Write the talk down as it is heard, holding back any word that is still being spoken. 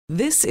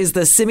This is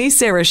the Simi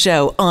Sara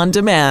Show on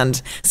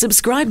demand.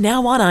 Subscribe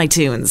now on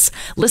iTunes.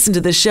 Listen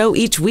to the show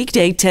each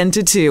weekday 10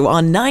 to 2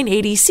 on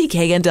 980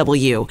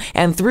 CKNW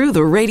and through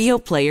the Radio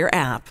Player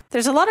app.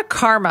 There's a lot of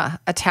karma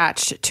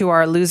attached to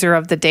our loser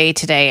of the day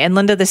today. And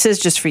Linda, this is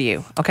just for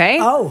you, okay?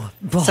 Oh,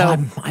 well, so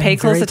I'm pay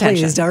close very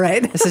attention. Pleased, all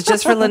right. This is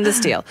just for Linda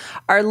Steele.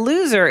 Our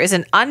loser is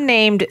an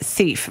unnamed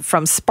thief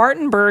from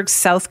Spartanburg,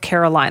 South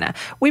Carolina.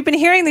 We've been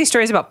hearing these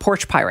stories about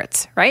porch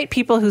pirates, right?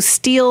 People who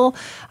steal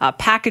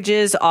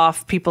packages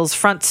off people's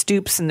front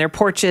stoops and their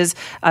porches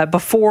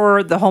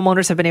before the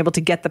homeowners have been able to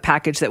get the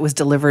package that was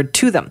delivered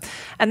to them.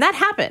 And that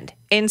happened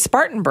in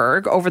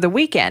Spartanburg over the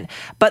weekend.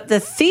 But the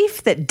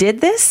thief that did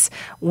this,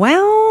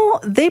 well,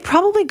 they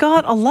probably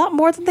got a lot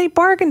more than they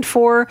bargained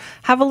for.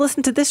 Have a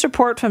listen to this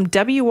report from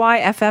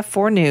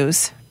WYFF4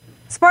 News.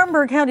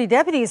 Spartanburg County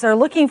deputies are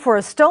looking for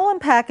a stolen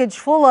package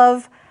full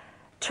of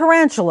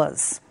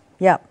tarantulas.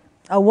 Yep.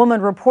 A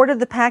woman reported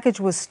the package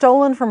was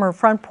stolen from her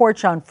front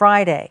porch on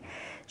Friday.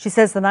 She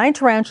says the 9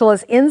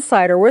 tarantulas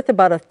inside are worth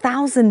about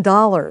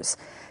 $1,000.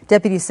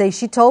 Deputies say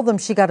she told them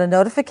she got a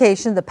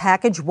notification the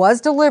package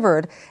was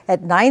delivered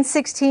at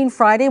 9:16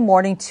 Friday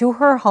morning to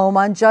her home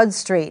on Judd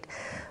Street.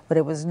 But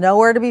it was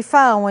nowhere to be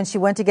found when she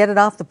went to get it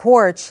off the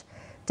porch.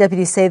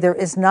 Deputies say there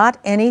is not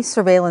any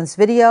surveillance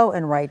video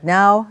and right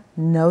now,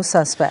 no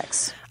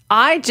suspects.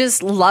 I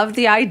just love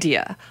the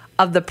idea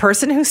of the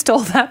person who stole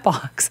that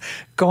box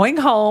going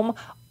home,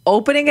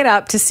 opening it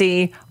up to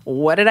see,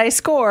 what did I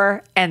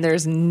score? And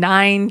there's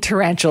 9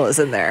 tarantulas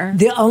in there.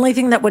 The only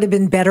thing that would have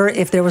been better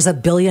if there was a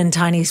billion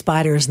tiny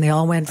spiders and they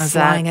all went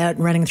flying out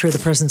and running through the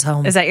person's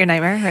home. Is that your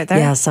nightmare right there?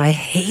 Yes, I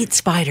hate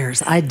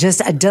spiders. It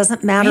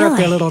doesn't matter if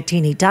they're little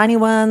teeny tiny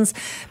ones,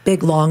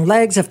 big long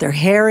legs, if they're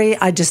hairy.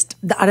 I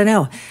don't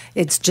know.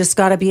 It's just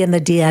got to be in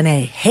the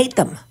DNA. Hate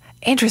them.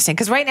 Interesting,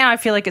 because right now I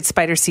feel like it's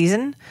spider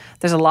season.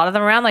 There's a lot of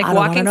them around. Like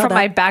walking from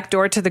my back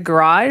door to the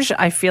garage,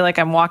 I feel like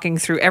I'm walking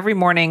through every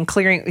morning,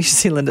 clearing. You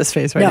see Linda's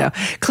face right now,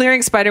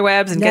 clearing spider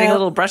webs and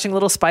brushing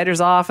little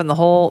spiders off, and the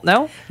whole.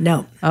 No.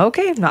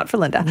 Okay, not for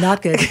Linda.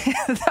 Not good.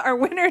 Our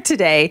winner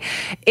today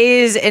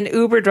is an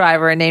Uber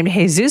driver named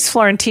Jesus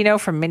Florentino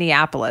from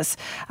Minneapolis.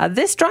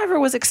 This driver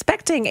was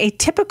expecting a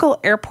typical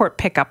airport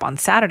pickup on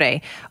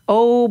Saturday.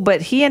 Oh,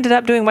 but he ended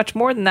up doing much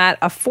more than that.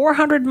 A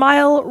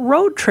 400-mile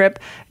road trip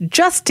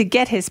just to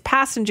get his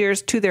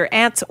passengers to their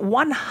aunt's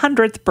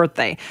 100th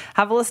birthday.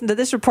 Have a listen to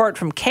this report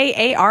from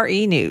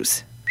KARE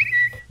News.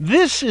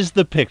 This is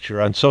the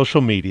picture on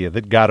social media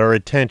that got our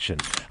attention.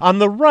 On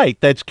the right,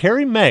 that's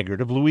Carrie Maggard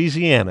of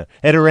Louisiana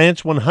at her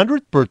aunt's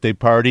 100th birthday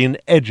party in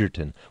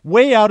Edgerton,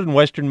 way out in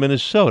western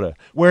Minnesota,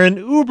 where an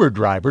Uber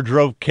driver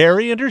drove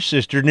Carrie and her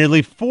sister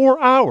nearly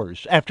 4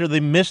 hours after they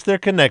missed their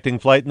connecting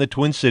flight in the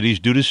Twin Cities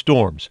due to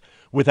storms.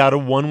 Without a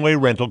one-way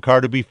rental car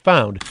to be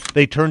found,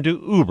 they turned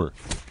to Uber.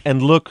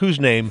 And look whose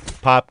name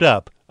popped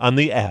up on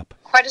the app.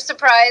 Quite a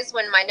surprise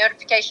when my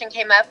notification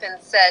came up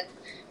and said,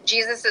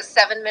 Jesus is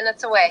 7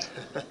 minutes away,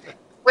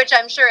 which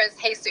I'm sure is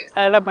Jesus.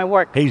 I love my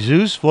work.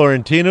 Jesus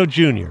Florentino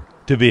Jr.,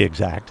 to be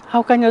exact.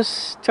 How can you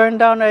turn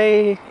down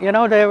they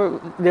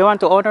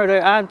want to honor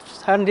their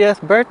aunt's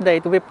 100th birthday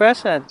to be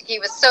present? He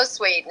was so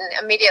sweet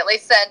and immediately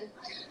said,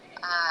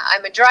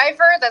 I'm a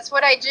driver, that's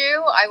what I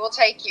do, I will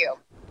take you.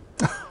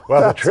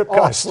 Well, the trip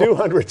cost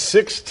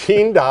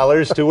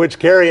 $216, to which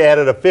Carrie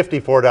added a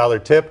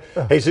 $54 tip.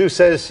 Jesus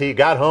says he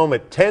got home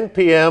at 10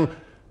 p.m.,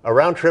 a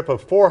round trip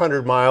of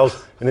 400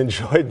 miles, and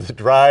enjoyed the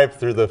drive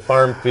through the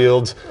farm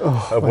fields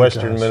of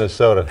western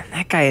Minnesota.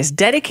 That guy is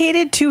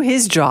dedicated to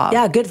his job.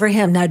 Yeah, good for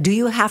him. Now, do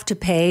you have to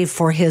pay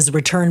for his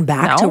return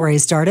back to where he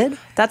started?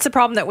 That's the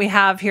problem that we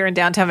have here in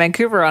downtown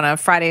Vancouver on a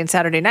Friday and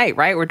Saturday night,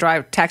 right? Where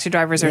taxi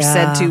drivers are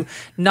said to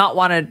not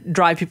want to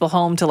drive people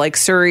home to like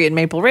Surrey and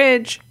Maple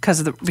Ridge because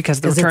of the return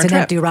trip. It's an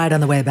empty ride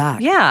on the way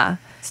back. Yeah.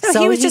 So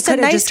he was just a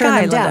nice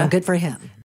guy. Good for him.